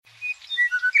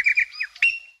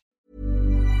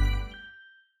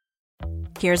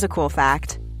Here's a cool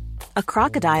fact. A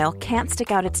crocodile can't stick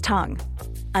out its tongue.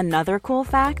 Another cool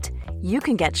fact, you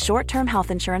can get short-term health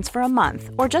insurance for a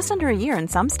month or just under a year in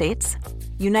some states.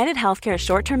 United Healthcare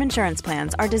short-term insurance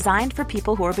plans are designed for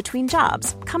people who are between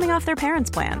jobs, coming off their parents'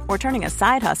 plan, or turning a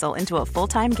side hustle into a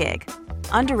full-time gig.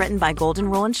 Underwritten by Golden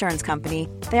Rule Insurance Company,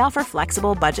 they offer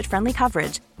flexible, budget-friendly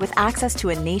coverage with access to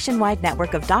a nationwide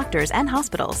network of doctors and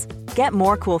hospitals. Get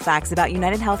more cool facts about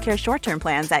United Healthcare short-term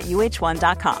plans at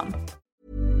uh1.com.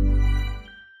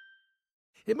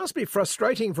 It must be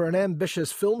frustrating for an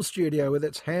ambitious film studio with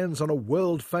its hands on a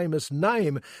world-famous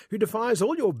name who defies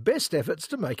all your best efforts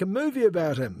to make a movie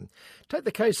about him. Take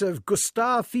the case of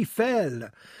Gustave Eiffel.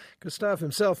 Gustave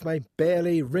himself may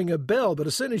barely ring a bell, but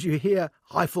as soon as you hear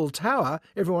Eiffel Tower,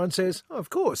 everyone says, oh, of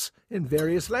course, in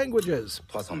various languages.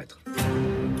 300 mètres.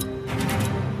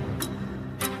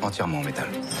 Entièrement en métal.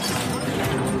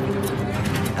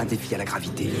 Un défi à la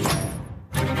gravité.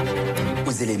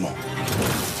 Aux éléments.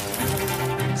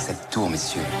 Cette tour,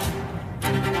 messieurs,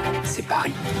 c'est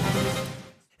Paris.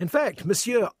 In fact,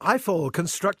 Monsieur Eiffel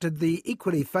constructed the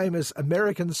equally famous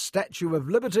American Statue of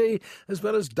Liberty, as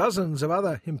well as dozens of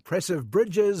other impressive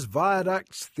bridges,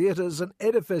 viaducts, theatres and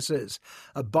edifices.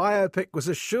 A biopic was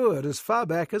assured as far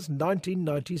back as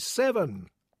 1997.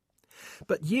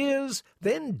 But years,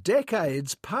 then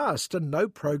decades passed and no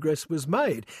progress was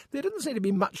made. There didn't seem to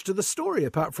be much to the story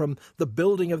apart from the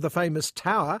building of the famous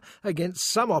tower against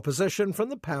some opposition from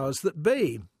the powers that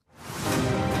be.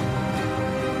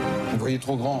 Vous voyez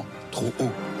trop grand, trop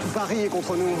haut. Paris est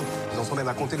contre nous. Ils en sont même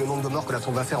à compter le nombre de morts que la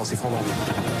tour va faire en s'effondrant.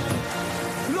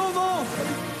 L'envent!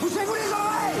 Poussez-vous les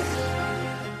oreilles!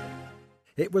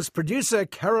 It was producer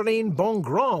Caroline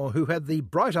Bongrand who had the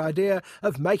bright idea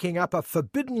of making up a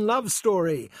forbidden love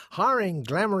story, hiring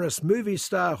glamorous movie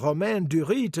star Romain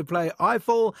Duris to play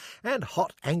Eiffel and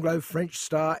hot Anglo-French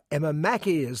star Emma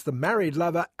Mackey as the married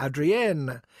lover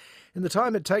Adrienne. In the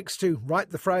time it takes to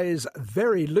write the phrase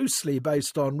very loosely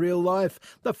based on real life,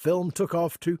 the film took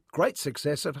off to great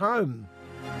success at home.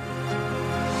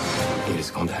 Et le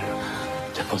scandale.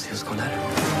 Tu as pensé au scandale?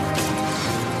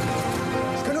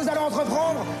 Ce que nous allons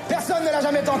entreprendre, personne ne l'a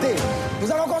jamais tenté.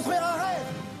 Nous allons construire un rêve.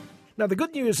 Now, the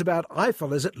good news about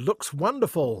Eiffel is it looks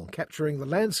wonderful, capturing the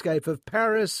landscape of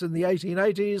Paris in the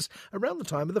 1880s around the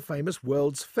time of the famous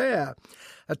World's Fair.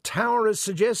 A tower is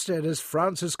suggested as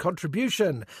France's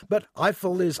contribution, but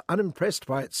Eiffel is unimpressed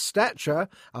by its stature,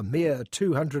 a mere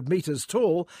 200 metres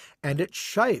tall, and its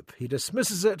shape. He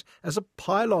dismisses it as a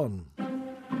pylon.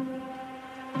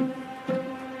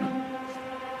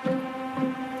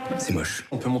 C'est moche.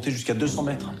 On peut monter jusqu'à 200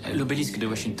 mètres. L'obélisque de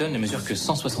Washington ne mesure que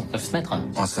 169 mètres.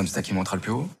 En somme, c'est ça qui montera le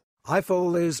plus haut?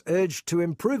 Eiffel is urged to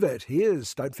improve it. He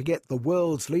is, don't forget, the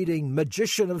world's leading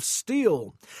magician of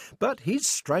steel. But he's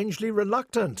strangely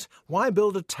reluctant. Why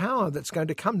build a tower that's going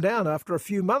to come down after a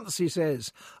few months, he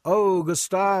says. Oh,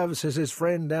 Gustave, says his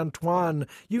friend Antoine,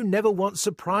 you never want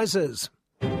surprises.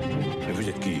 Mais vous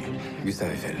êtes qui? Gustave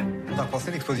Eiffel. T'as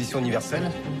repensé l'exposition universelle?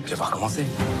 Je vais pas recommencer.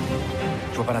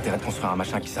 Je vois pas l'intérêt de construire un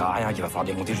machin qui sert à rien, qui va falloir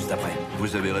démonter juste après.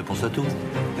 Vous avez réponse à tout.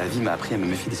 La vie m'a appris à me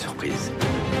méfier des surprises.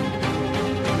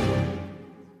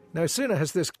 No sooner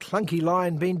has this clunky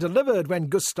line been delivered when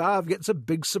Gustave gets a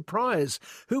big surprise.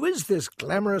 Who is this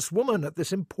glamorous woman at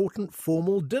this important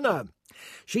formal dinner?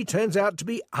 She turns out to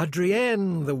be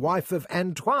Adrienne, the wife of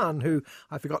Antoine, who,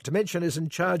 I forgot to mention, is in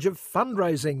charge of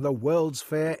fundraising the World's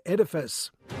Fair edifice.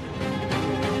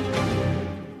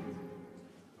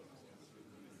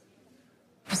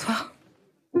 Bonsoir.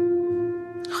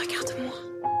 Regarde-moi.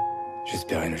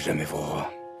 J'espérais ne jamais vous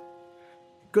revoir.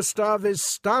 Gustave is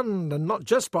stunned, and not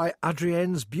just by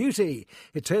Adrienne's beauty.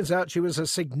 It turns out she was a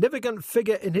significant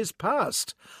figure in his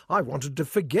past. I wanted to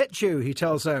forget you, he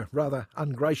tells her, rather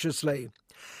ungraciously.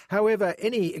 However,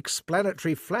 any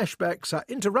explanatory flashbacks are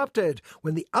interrupted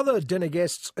when the other dinner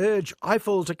guests urge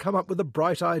Eiffel to come up with a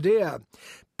bright idea.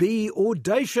 Be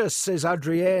audacious, says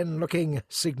Adrienne, looking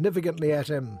significantly at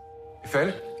him.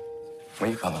 Eiffel?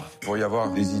 Oui, pardon. Vous pourriez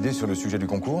avoir des idées sur le sujet du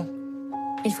concours?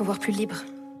 Il faut voir plus libre.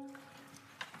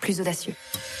 Plus audacieux.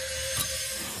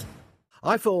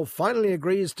 Eiffel finally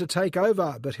agrees to take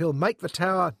over, but he'll make the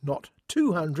tower not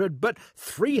 200 but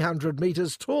 300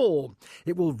 metres tall.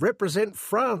 It will represent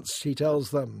France, he tells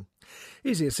them.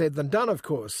 Easier said than done, of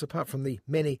course. Apart from the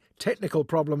many technical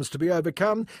problems to be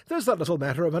overcome, there's that little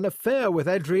matter of an affair with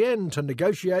Adrienne to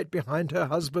negotiate behind her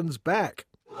husband's back.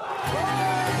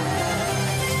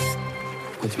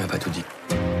 Pourquoi tu m'as pas tout dit?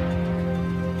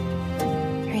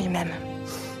 Lui, il m'aime.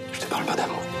 Je te parle pas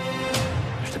d'amour.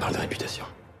 Je te parle de réputation.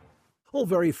 All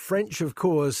very French, of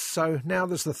course, so now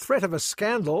there's the threat of a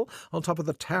scandal on top of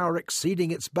the tower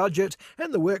exceeding its budget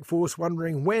and the workforce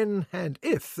wondering when and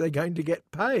if they're going to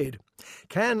get paid.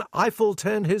 Can Eiffel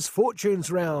turn his fortunes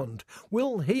round?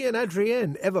 Will he and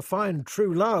Adrienne ever find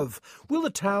true love? Will the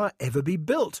tower ever be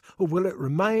built, or will it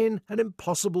remain an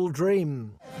impossible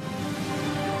dream?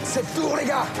 Cette tour, les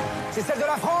gars, c'est celle de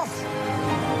la France.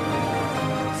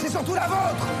 C'est surtout la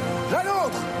vôtre, la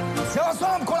nôtre. C'est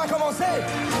ensemble qu'on l'a commencé.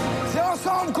 C'est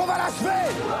ensemble qu'on va l'achever.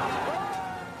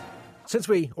 Since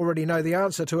we already know the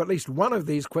answer to at least one of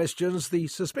these questions, the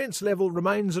suspense level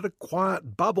remains at a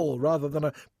quiet bubble rather than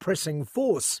a pressing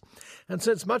force. And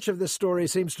since much of this story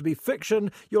seems to be fiction,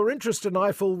 your interest in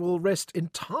Eiffel will rest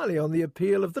entirely on the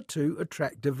appeal of the two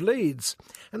attractive leads,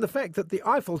 and the fact that the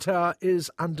Eiffel Tower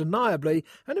is undeniably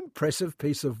an impressive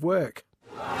piece of work.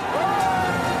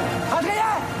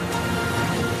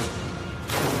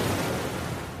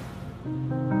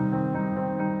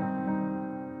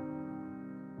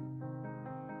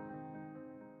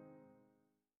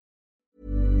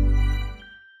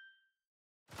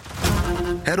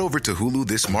 Head over to Hulu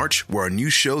this March, where our new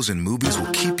shows and movies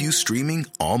will keep you streaming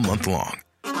all month long.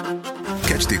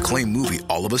 Catch the acclaimed movie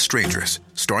All of Us Strangers,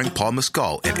 starring Paul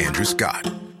Mescal and Andrew Scott.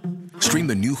 Stream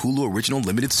the new Hulu original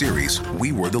limited series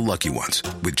We Were the Lucky Ones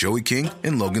with Joey King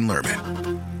and Logan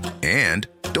Lerman. And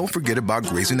don't forget about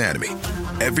Grey's Anatomy.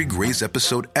 Every Grey's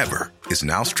episode ever is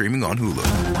now streaming on Hulu.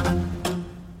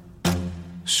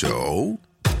 So,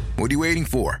 what are you waiting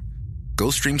for? Go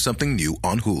stream something new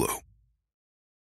on Hulu.